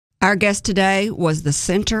Our guest today was the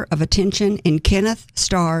center of attention in Kenneth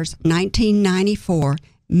Starr's 1994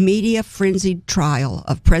 media-frenzied trial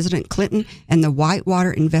of President Clinton and the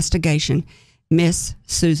Whitewater investigation, Miss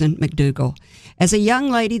Susan McDougal. As a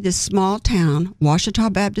young lady, this small-town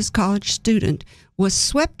Ouachita Baptist College student was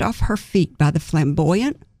swept off her feet by the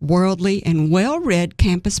flamboyant, worldly, and well-read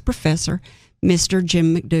campus professor, Mr.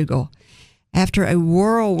 Jim McDougal. After a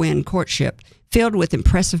whirlwind courtship filled with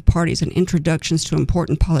impressive parties and introductions to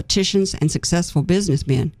important politicians and successful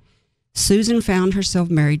businessmen, Susan found herself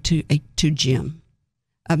married to Jim,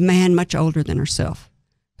 a man much older than herself,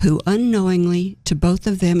 who unknowingly to both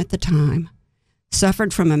of them at the time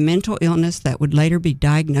suffered from a mental illness that would later be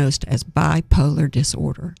diagnosed as bipolar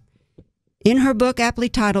disorder. In her book, aptly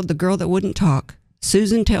titled The Girl That Wouldn't Talk,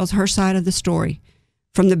 Susan tells her side of the story,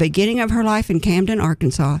 from the beginning of her life in Camden,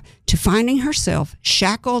 Arkansas, to finding herself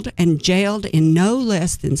shackled and jailed in no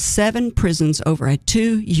less than 7 prisons over a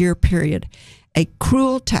 2-year period, a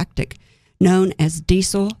cruel tactic known as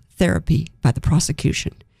diesel therapy by the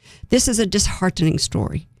prosecution. This is a disheartening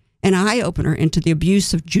story, an eye-opener into the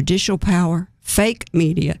abuse of judicial power, fake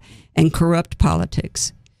media, and corrupt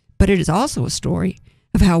politics. But it is also a story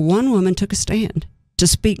of how one woman took a stand to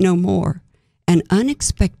speak no more and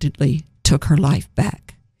unexpectedly took her life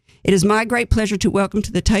back. It is my great pleasure to welcome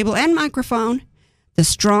to the table and microphone the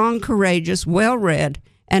strong, courageous, well-read,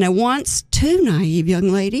 and a once too naive young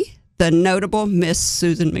lady, the notable Miss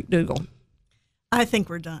Susan McDougal. I think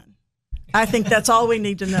we're done. I think that's all we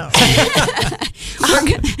need to know.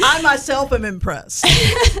 I myself am impressed.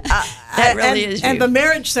 That really is you. And the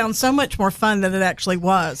marriage sounds so much more fun than it actually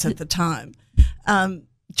was at the time.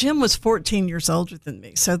 Jim was 14 years older than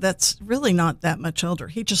me, so that's really not that much older.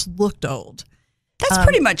 He just looked old. That's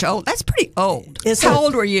pretty much old. That's pretty old. How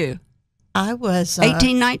old were you? I was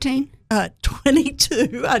 18, 19?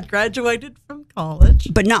 22. I'd graduated from college.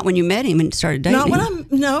 But not when you met him and started dating him.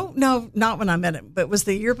 Not when I met him, but it was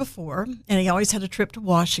the year before, and he always had a trip to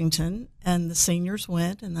Washington, and the seniors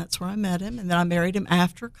went, and that's where I met him, and then I married him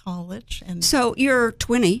after college. And so you're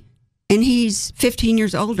 20, and he's 15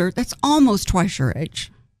 years older. That's almost twice your age,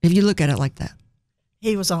 if you look at it like that.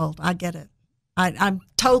 He was old. I get it. I'm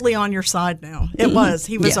totally on your side now.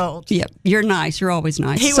 He was old. Yeah, you're nice. You're always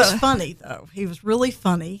nice. He was funny, though. He was really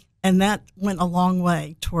funny, and that went a long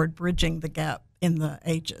way toward bridging the gap in the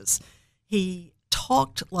ages. He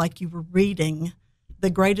talked like you were reading the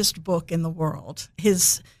greatest book in the world.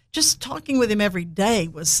 Just talking with him every day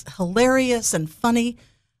was hilarious and funny.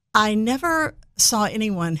 I never saw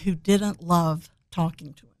anyone who didn't love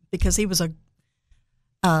talking to him, because he was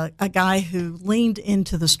a guy who leaned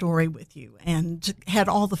into the story with you and had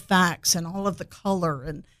all the facts and all of the color,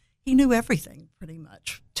 and he knew everything pretty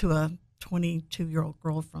much to a 22-year-old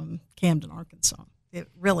girl from Camden, Arkansas. It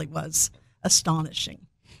really was astonishing.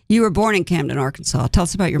 You were born in Camden, Arkansas. Tell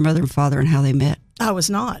us about your mother and father and how they met. I was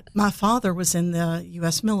not. My father was in the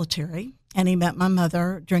U.S. military, and he met my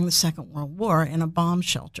mother during the Second World War in a bomb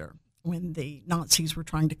shelter when the Nazis were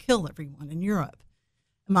trying to kill everyone in Europe.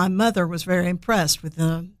 My mother was very impressed with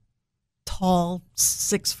the tall,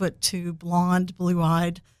 6'2", blonde,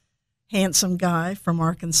 blue-eyed, handsome guy from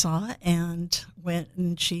Arkansas, and went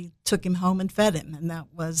and she took him home and fed him, and that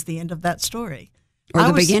was the end of that story. Or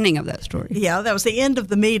the beginning of that story. Yeah, that was the end of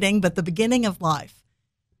the meeting, but the beginning of life.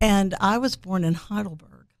 And I was born in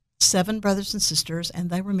Heidelberg, 7 brothers and sisters, and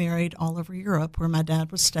they were married all over Europe where my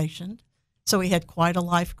dad was stationed. So we had quite a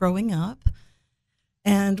life growing up.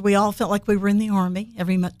 And we all felt like we were in the Army.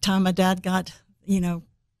 Every time my dad got,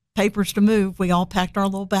 papers to move, we all packed our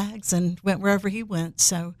little bags and went wherever he went.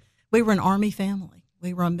 So we were an Army family.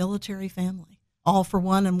 We were a military family. All for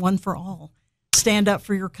one and one for all. Stand up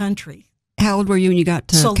for your country. How old were you when you got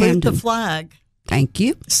to Salute Camden? the flag. Thank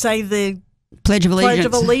you. Say the Pledge of Allegiance. Pledge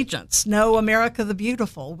of Allegiance. Know America the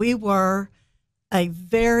Beautiful. We were a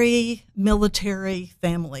very military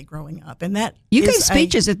family growing up, and that you gave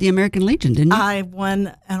speeches at the American Legion, didn't you? I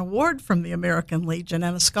won an award from the American Legion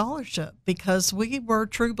and a scholarship because we were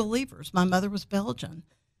true believers. My mother was Belgian,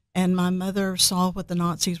 and my mother saw what the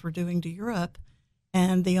Nazis were doing to Europe,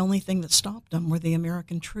 and the only thing that stopped them were the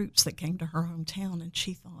American troops that came to her hometown, and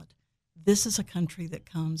she thought, this is a country that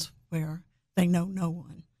comes where they know no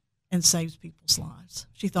one and saves people's lives.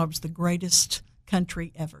 She thought it was the greatest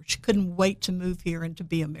country ever. She couldn't wait to move here and to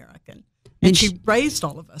be American. And she raised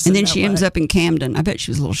all of us. And then she ends up in Camden. I bet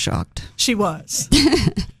she was a little shocked. She was.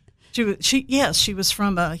 She was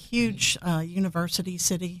from a huge university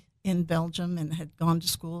city in Belgium and had gone to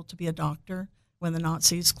school to be a doctor when the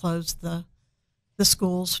Nazis closed the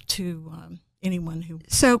schools to anyone who.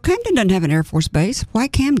 So Camden doesn't have an Air Force base. Why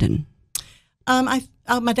Camden? My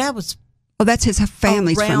dad was Oh, that's his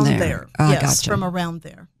family's around from there. Yes, Gotcha. from around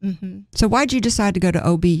there. Mm-hmm. So why did you decide to go to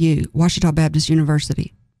OBU, Ouachita Baptist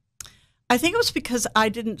University? I think it was because I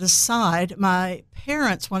didn't decide. My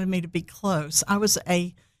parents wanted me to be close.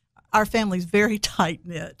 Our family's very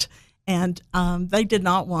tight-knit, and they did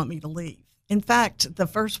not want me to leave. In fact, the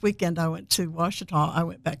first weekend I went to Ouachita, I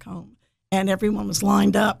went back home, and everyone was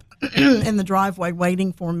lined up in the driveway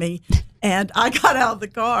waiting for me. And I got out of the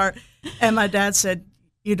car, and my dad said,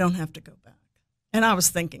 "You don't have to go back." And I was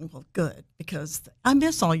thinking, well, good, because I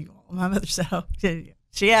miss all you all. My mother said, "Oh,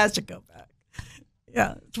 she has to go back."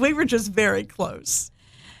 Yeah, we were just very close.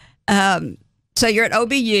 So you're at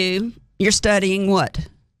OBU. You're studying what?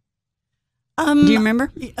 Do you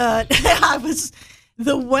remember?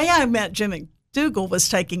 The way I met Jim McDougal was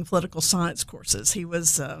taking political science courses. He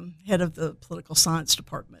was head of the political science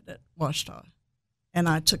department at Ouachita, and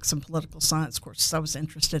I took some political science courses. I was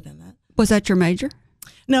interested in that. Was that your major?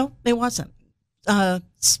 No, it wasn't.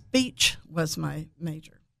 Speech was my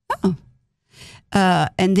major. Oh.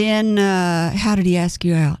 And then how did he ask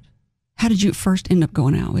you out? How did you first end up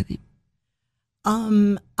going out with him?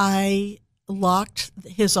 I locked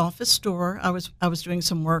his office door. I was doing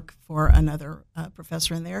some work for another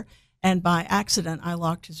professor in there, and by accident I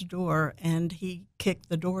locked his door, and he kicked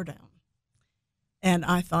the door down. And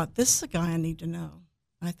I thought, this is a guy I need to know.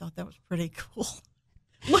 I thought that was pretty cool.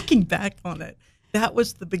 Looking back on it, that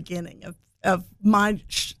was the beginning of my,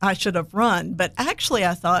 I should have run. But actually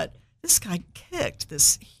I thought, this guy kicked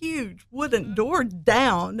this huge wooden door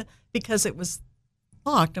down because it was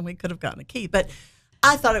locked and we could have gotten a key. But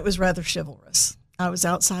I thought it was rather chivalrous. I was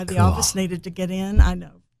outside the office, needed to get in. I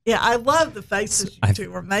know. Yeah, I love the faces you two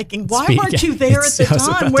were making. Why weren't you there at the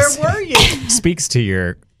time? Where were you? Speaks to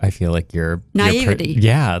your, I feel like your naivety.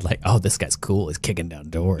 Like, oh, this guy's cool. He's kicking down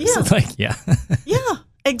doors. Yeah. Like, yeah,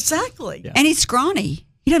 exactly. Yeah. And he's scrawny.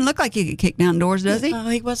 He doesn't look like he could kick down doors, does he?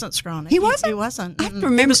 He wasn't scrawny. He wasn't? He wasn't. I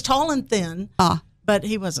remember. He was tall and thin, but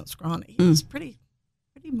he wasn't scrawny. He was pretty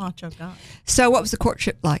macho guy. So what was the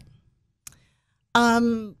courtship like?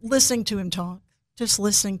 Listening to him talk, just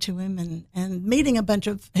listening to him and meeting a bunch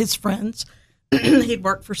of his friends. He'd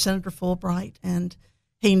worked for Senator Fulbright, and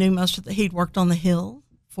he knew he'd worked on the Hill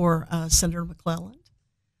for Senator McClellan.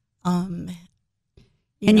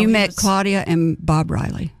 You met Claudia and Bob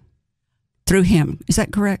Riley through him. Is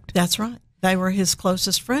that correct? That's right. They were his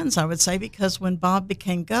closest friends, I would say, because when Bob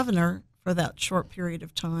became governor for that short period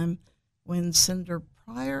of time, when Senator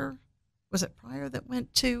Pryor, was it Pryor that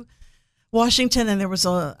went to Washington, and there was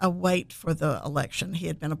a wait for the election. He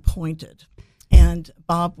had been appointed, and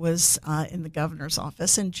Bob was in the governor's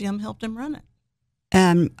office, and Jim helped him run it.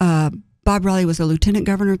 And Bob Riley was a lieutenant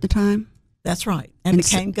governor at the time? That's right, and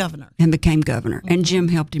became governor. Mm-hmm. And Jim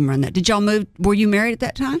helped him run that. Did y'all move? Were you married at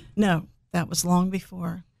that time? No, that was long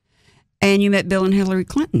before. And you met Bill and Hillary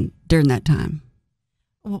Clinton during that time?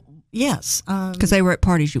 Well, yes. Because they were at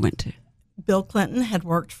parties you went to. Bill Clinton had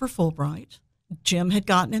worked for Fulbright. Jim had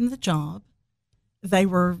gotten him the job. They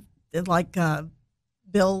were like,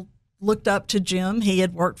 Bill looked up to Jim. He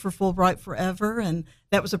had worked for Fulbright forever, and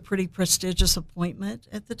that was a pretty prestigious appointment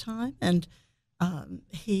at the time. And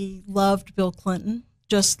he loved Bill Clinton,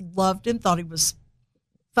 just loved him, thought he was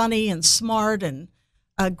funny and smart and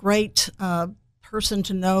a great person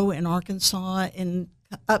to know in Arkansas in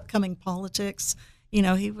upcoming politics. You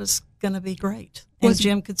know, he was going to be great, and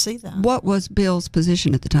Jim could see that. What was Bill's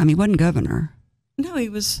position at the time? He wasn't governor. No, he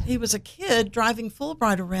was a kid driving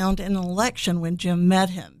Fulbright around in an election when Jim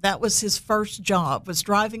met him. That was his first job, was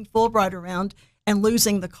driving Fulbright around and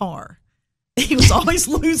losing the car. He was always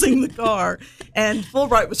losing the car, and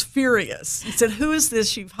Fulbright was furious. He said, "Who is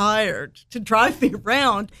this you've hired to drive me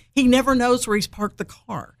around? He never knows where he's parked the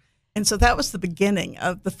car." And so that was the beginning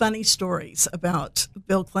of the funny stories about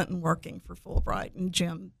Bill Clinton working for Fulbright and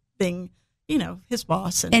Jim being, you know, his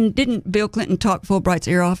boss. And didn't Bill Clinton talk Fulbright's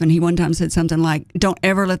ear off, and he one time said something like, "Don't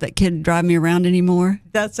ever let that kid drive me around anymore"?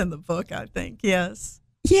 That's in the book, I think, yes.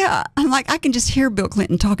 Yeah, I'm like, I can just hear Bill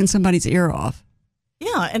Clinton talking somebody's ear off.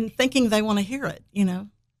 Yeah, and thinking they want to hear it, you know.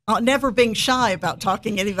 Never being shy about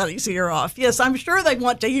talking anybody's ear off. Yes, I'm sure they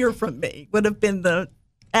want to hear from me, would have been the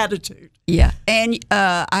attitude. Yeah, and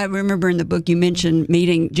I remember in the book you mentioned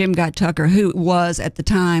meeting Jim Guy Tucker, who was at the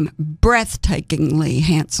time breathtakingly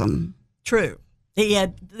handsome. True.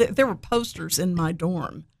 There were posters in my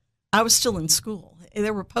dorm. I was still in school.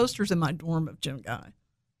 There were posters in my dorm of Jim Guy.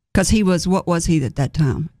 Because he was, what was he at that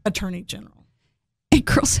time? Attorney General. And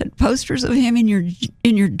girls had posters of him in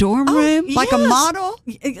your dorm room, yes. like a model.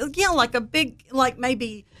 Yeah, like a big, like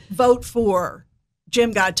maybe vote for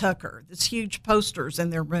Jim Guy Tucker. This huge posters in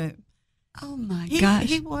their room. Oh my gosh!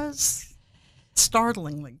 He was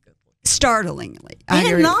startlingly good Startlingly.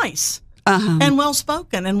 And nice. Uh-huh. And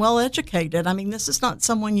well-spoken and well-educated. I mean, this is not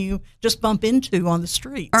someone you just bump into on the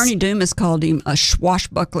streets. Ernie Dumas called him a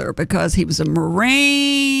swashbuckler because he was a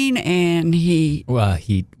Marine and he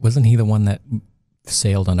wasn't he the one that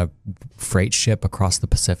sailed on a freight ship across the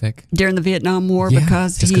Pacific during the Vietnam War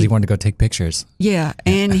because he wanted to go take pictures. Yeah,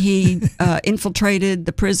 and he infiltrated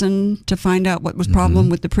the prison to find out what was problem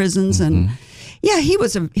with the prisons, and he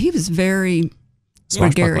was very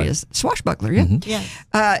gregarious swashbuckler.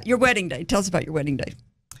 Your wedding day. Tell us about your wedding day.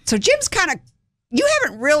 So Jim's you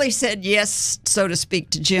haven't really said yes, so to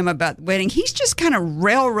speak, to Jim about the wedding. He's just kind of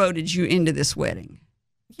railroaded you into this wedding.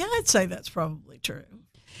 Yeah, I'd say that's probably true.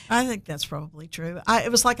 I think that's probably true.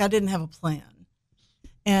 It was like I didn't have a plan,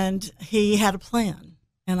 and he had a plan,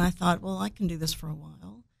 and I thought, well, I can do this for a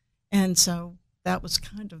while, and so that was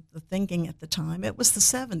kind of the thinking at the time. It was the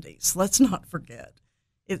 70s. Let's not forget.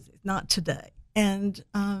 It's not today. And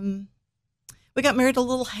we got married at a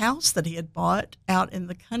little house that he had bought out in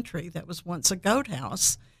the country that was once a goat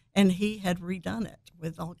house, and he had redone it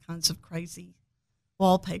with all kinds of crazy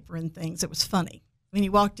wallpaper and things. It was funny. When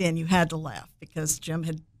you walked in, you had to laugh because Jim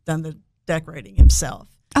had done the decorating himself.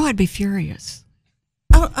 Oh, I'd be furious.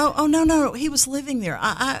 Oh, no. He was living there.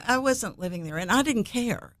 I wasn't living there, and I didn't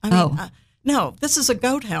care. I mean, no, this is a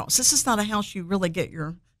goat house. This is not a house you really get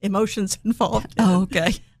your emotions involved in. Oh,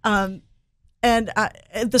 okay. And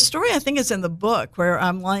the story, I think, is in the book where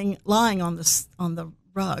I'm lying on the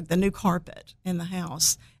rug, the new carpet in the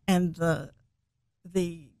house, and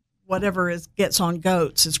the whatever gets on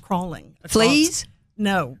goats is crawling across. Fleas?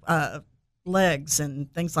 No, legs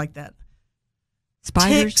and things like that.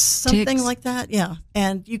 Spiders? Ticks, something ticks. like that, yeah.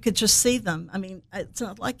 And you could just see them. I mean, it's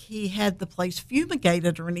not like he had the place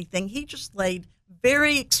fumigated or anything. He just laid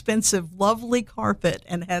very expensive, lovely carpet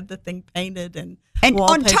and had the thing painted and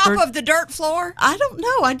on top of the dirt floor? I don't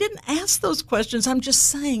know. I didn't ask those questions. I'm just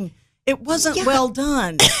saying it wasn't well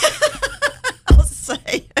done. I'll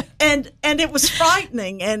say. And it was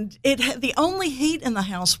frightening. And the only heat in the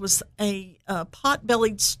house was a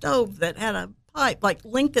pot-bellied stove that had a pipe like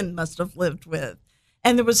Lincoln must have lived with.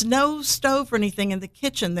 And there was no stove or anything in the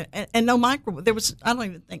kitchen and no microwave. I don't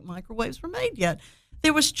even think microwaves were made yet.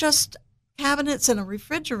 There was just cabinets and a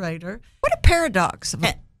refrigerator. What a paradox.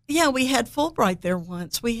 Yeah, we had Fulbright there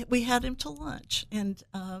once. We had him to lunch. And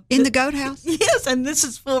in the goat house? Yes, and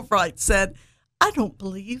Mrs. Fulbright said, I don't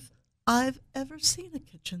believe I've ever seen a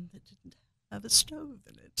kitchen that didn't have a stove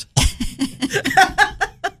in it.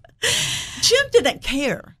 Jim didn't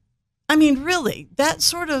care. I mean, really, that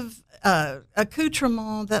sort of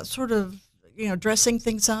accoutrement, that sort of, dressing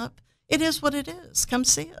things up, it is what it is. Come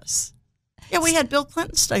see us. Yeah, we had Bill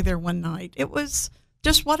Clinton stay there one night. It was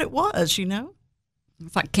just what it was,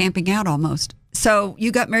 It's like camping out almost. So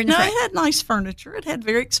you got married in the No, it had nice furniture. It had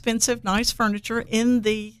very expensive, nice furniture in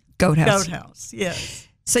the goat house. Goat house, yes.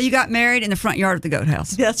 So you got married in the front yard of the goat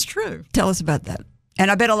house. That's true. Tell us about that.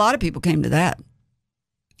 And I bet a lot of people came to that.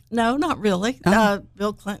 No, not really. Oh.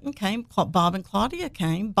 Bill Clinton came. Bob and Claudia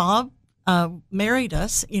came. Bob married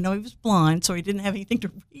us. He was blind, so he didn't have anything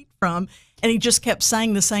to read from, and he just kept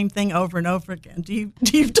saying the same thing over and over again. Do you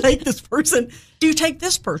take this person? Do you take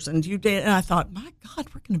this person? Do you? And I thought, my God,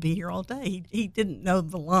 we're going to be here all day. He didn't know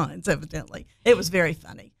the lines, evidently. It was very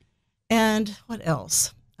funny. And what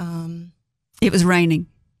else? It was raining.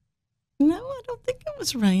 No, I don't think it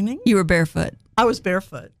was raining. You were barefoot. I was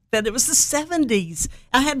barefoot. But it was the 70s.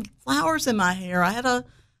 I had flowers in my hair. I had a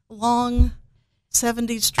long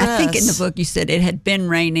 70s dress. I think in the book you said it had been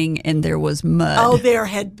raining and there was mud. Oh, there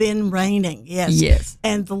had been raining, yes. Yes.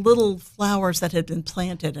 And the little flowers that had been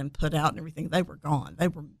planted and put out and everything, they were gone. They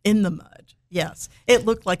were in the mud, yes. It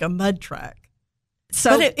looked like a mud track.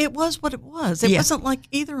 So, but it was what it was. It wasn't like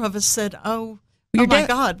either of us said, oh my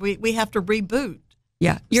God, we have to reboot.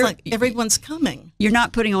 Yeah. It's like everyone's coming. You're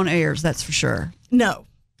not putting on airs, that's for sure. No.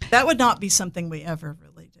 That would not be something we ever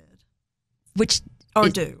really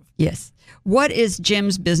did. Do. Yes. What is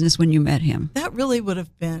Jim's business when you met him? That really would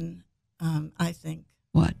have been, I think,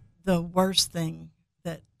 what? The worst thing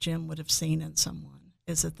that Jim would have seen in someone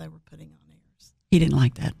is that they were putting on airs. He didn't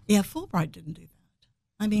like that. Yeah, Fulbright didn't do that.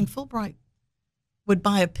 I mean, Fulbright would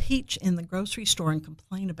buy a peach in the grocery store and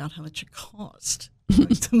complain about how much it cost.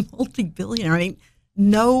 It's a multi-billionaire. I mean,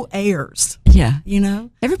 no airs. Yeah.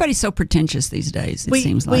 Everybody's so pretentious these days, it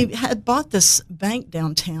seems like. We had bought this bank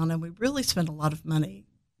downtown, and we really spent a lot of money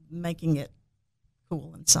making it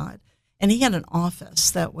cool inside. And he had an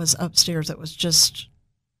office that was upstairs that was just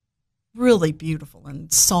really beautiful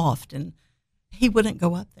and soft, and he wouldn't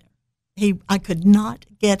go up there. I could not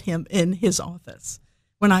get him in his office.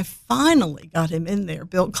 When I finally got him in there,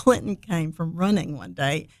 Bill Clinton came from running one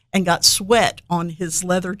day and got sweat on his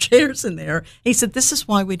leather chairs in there. He said, "This is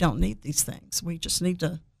why we don't need these things. We just need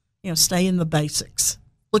to, stay in the basics.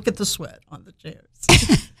 Look at the sweat on the chairs."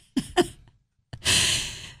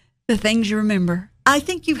 The things you remember. I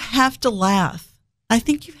think you have to laugh.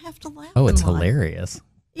 Oh, it's hilarious.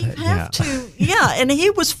 You have to. Yeah, and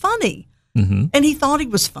he was funny. Mm-hmm. And he thought he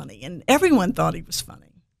was funny, and everyone thought he was funny.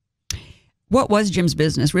 What was Jim's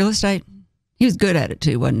business? Real estate? He was good at it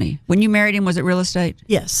too, wasn't he? When you married him, was it real estate?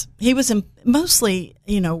 Yes. He was mostly,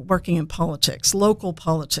 working in politics, local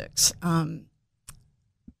politics.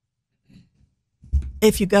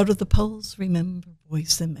 If you go to the polls, remember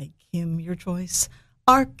Boyce and make him your choice.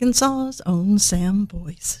 Arkansas's own Sam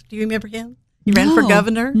Boyce. Do you remember him? He ran for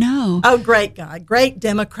governor? No. Oh, great guy. Great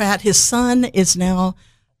Democrat. His son is now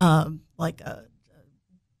like a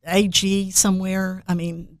AG somewhere. I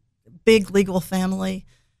mean, big legal family.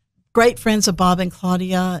 Great friends of Bob and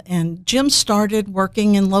Claudia. And Jim started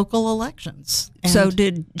working in local elections. And So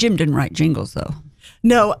Jim didn't write jingles, though?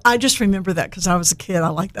 no, I just remember that because I was a kid. I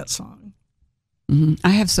like that song. Mm-hmm. I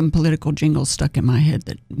have some political jingles stuck in my head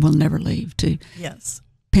that will never leave, too. Yes.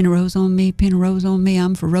 Pin a rose on me,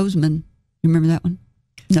 I'm for Roseman. You remember that one?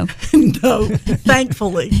 No. No,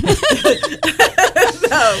 thankfully.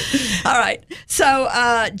 No. All right.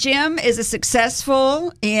 So Jim is a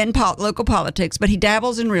successful in local politics, but he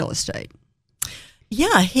dabbles in real estate.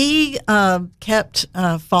 Yeah, he kept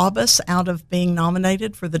Faubus out of being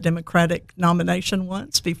nominated for the Democratic nomination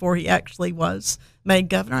once before he actually was made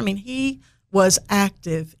governor. I mean, he was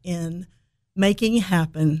active in making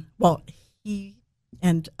happen what he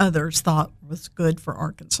and others thought was good for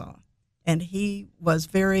Arkansas. And he was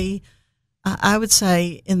very, I would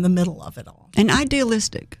say, in the middle of it all. And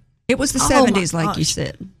idealistic. It was the 70s, like you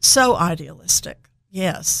said. So idealistic,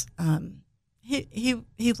 yes.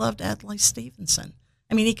 He loved Adlai Stevenson.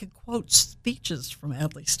 I mean, he could quote speeches from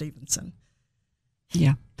Adlai Stevenson.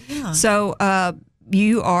 Yeah. Yeah. So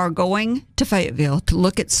you are going to Fayetteville to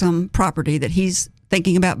look at some property that he's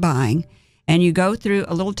thinking about buying, and you go through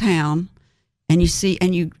a little town, and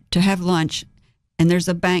you to have lunch, and there's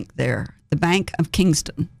a bank there, the Bank of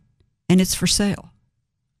Kingston, and it's for sale.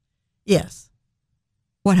 Yes.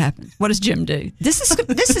 What happens? What does Jim do? This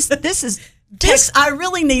is. I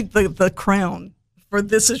really need the crown for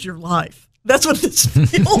 "This Is Your Life." That's what this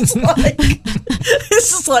feels like.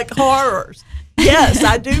 This is like horrors. Yes,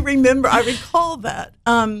 I do remember. I recall that.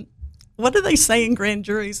 What do they say in grand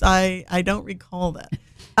juries? I don't recall that.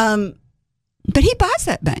 But he buys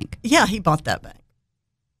that bank. Yeah, he bought that bank.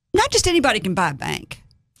 Not just anybody can buy a bank.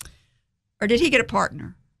 Or did he get a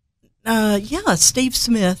partner? Yeah, Steve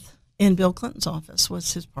Smith in Bill Clinton's office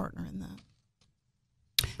was his partner in that.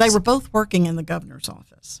 They were both working in the governor's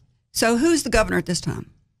office. So who's the governor at this time?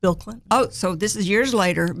 Bill Clinton. Oh, so this is years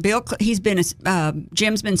later.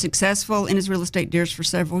 Jim's been successful in his real estate deals for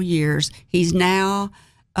several years. He's now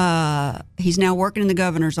working in the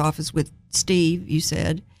governor's office with Steve, you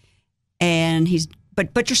said, and he's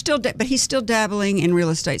still dabbling in real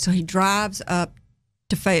estate. So he drives up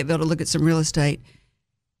to Fayetteville to look at some real estate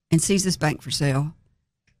and sees this bank for sale.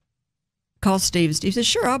 Calls Steve, and Steve says,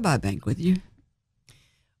 "Sure, I'll buy a bank with you."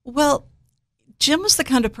 Well, Jim was the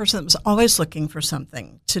kind of person that was always looking for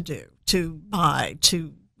something to do, to buy,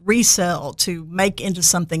 to resell, to make into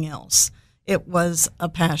something else. It was a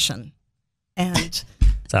passion. And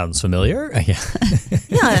sounds familiar. Yeah.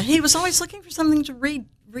 Yeah, he was always looking for something to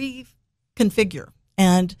reconfigure.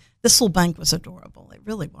 And this little bank was adorable. It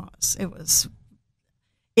really was.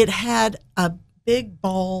 It had a big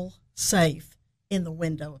ball safe in the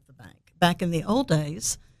window of the bank. Back in the old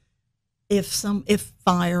days, if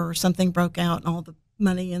fire or something broke out and all the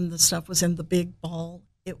money and the stuff was in the big ball,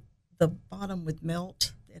 the bottom would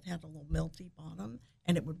melt. It had a little melty bottom,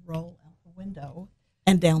 and it would roll out the window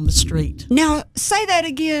and down the street. Now, say that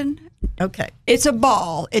again. Okay. It's a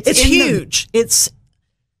ball. It's huge. It's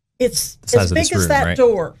as big as that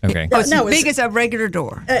door. Okay. It's big as a regular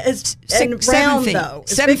door. It's 7 round, feet. though.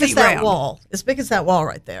 As 7 big as feet that round. wall. As big as that wall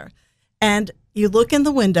right there. And you look in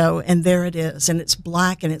the window, and there it is, and it's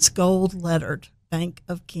black, and it's gold lettered, Bank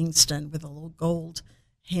of Kingston, with a little gold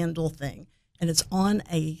handle thing, and it's on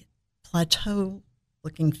a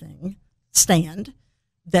plateau-looking thing, stand,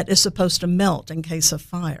 that is supposed to melt in case of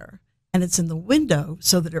fire, and it's in the window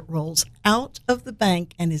so that it rolls out of the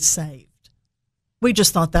bank and is saved. We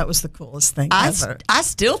just thought that was the coolest thing ever. I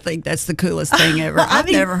still think that's the coolest thing ever.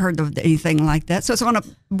 I've never heard of anything like that. So it's on a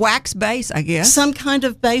wax base, I guess. Some kind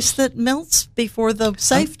of base that melts before the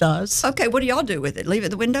safe does. Okay, what do y'all do with it? Leave it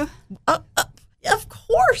at the window? Of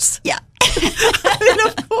course. Yeah. I mean,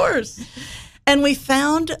 of course. And we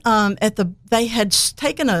found they had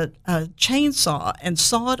taken a chainsaw and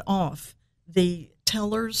sawed off the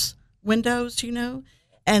teller's windows,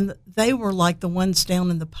 and they were like the ones down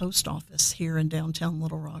in the post office here in downtown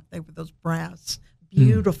Little Rock. They were those brass,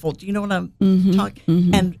 beautiful. Do you know what I'm talking?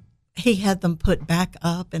 Mm-hmm. And he had them put back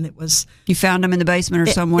up, and it was... You found them in the basement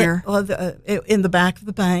or somewhere? In the back of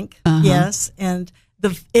the bank, yes. And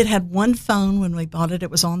it had one phone when we bought it. It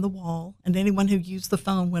was on the wall, and anyone who used the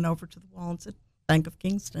phone went over to the wall and said, Bank of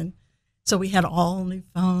Kingston. So we had all new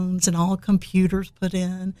phones and all computers put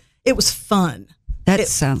in. It was fun. That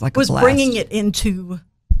sounds like a blast. It was bringing it into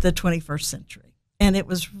the 21st century, and it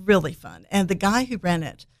was really fun. And the guy who ran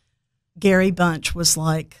it, Gary Bunch, was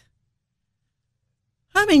like,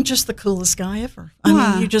 just the coolest guy ever. I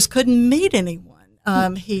mean, you just couldn't meet anyone.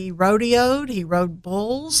 He rodeoed, he rode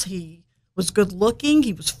bulls, he was good looking,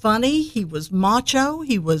 he was funny, he was macho,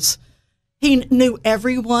 he knew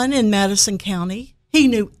everyone in Madison County. He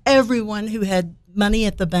knew everyone who had money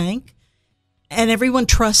at the bank. And everyone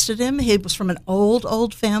trusted him. He was from an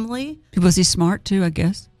old family. Was he smart too, I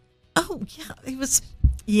guess? Oh, yeah. He was,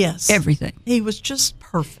 yes. Everything. He was just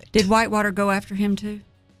perfect. Did Whitewater go after him too?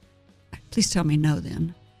 Please tell me no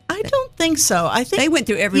then. I don't think so. I think they went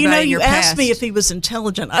through everybody in your past. You asked me if he was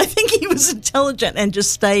intelligent. I think he was intelligent and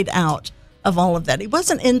just stayed out of all of that. He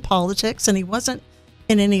wasn't in politics, and he wasn't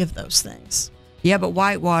in any of those things. Yeah, but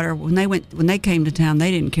Whitewater, when they came to town,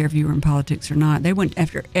 they didn't care if you were in politics or not. They went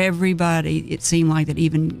after everybody. It seemed like that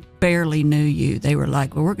even barely knew you. They were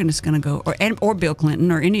like, "Well, we're just going to go," or Bill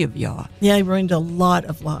Clinton or any of y'all. Yeah, he ruined a lot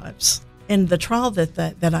of lives. In the trial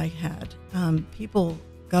that I had, people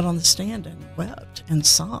got on the stand and wept and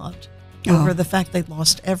sobbed over the fact they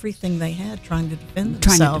lost everything they had trying to defend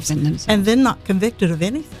themselves, and then not convicted of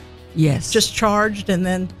anything. Yes, just charged, and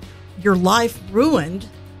then your life ruined,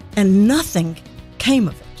 and nothing came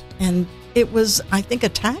of it. And it was, I think, a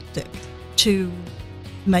tactic to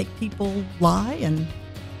make people lie. And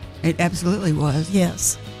it absolutely was.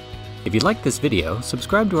 Yes. If you liked this video,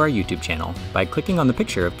 subscribe to our YouTube channel by clicking on the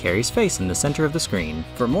picture of Kerry's face in the center of the screen.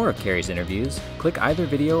 For more of Kerry's interviews, click either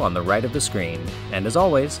video on the right of the screen. And as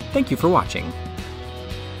always, thank you for watching.